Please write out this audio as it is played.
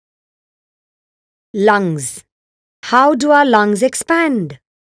Lungs. How do our lungs expand?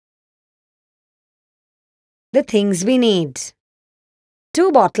 The things we need. 2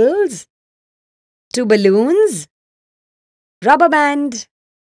 bottles, 2 balloons, rubber band.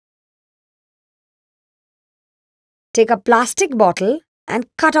 Take a plastic bottle and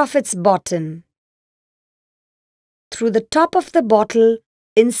cut off its bottom. Through the top of the bottle,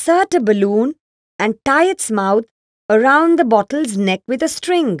 insert a balloon and tie its mouth around the bottle's neck with a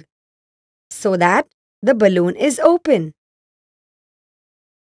string so that the balloon is open.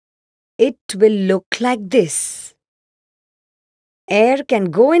 It will look like this. Air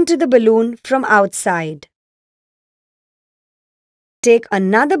can go into the balloon from outside. Take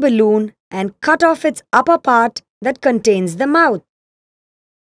another balloon and cut off its upper part that contains the mouth.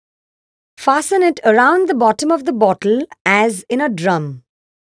 Fasten it around the bottom of the bottle as in a drum.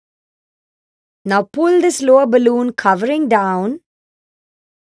 Now pull this lower balloon covering down.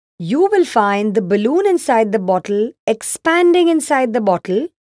 You will find the balloon inside the bottle expanding inside the bottle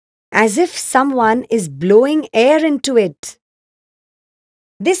as if someone is blowing air into it.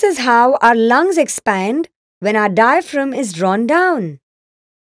 This is how our lungs expand when our diaphragm is drawn down.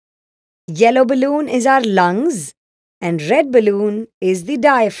 Yellow balloon is our lungs and red balloon is the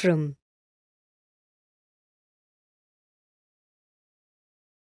diaphragm.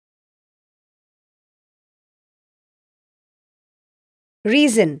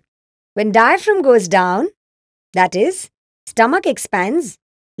 Reason: when diaphragm goes down, that is, stomach expands,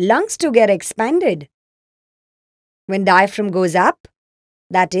 lungs too get expanded. When diaphragm goes up,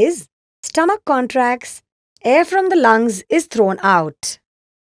 that is, stomach contracts, air from the lungs is thrown out.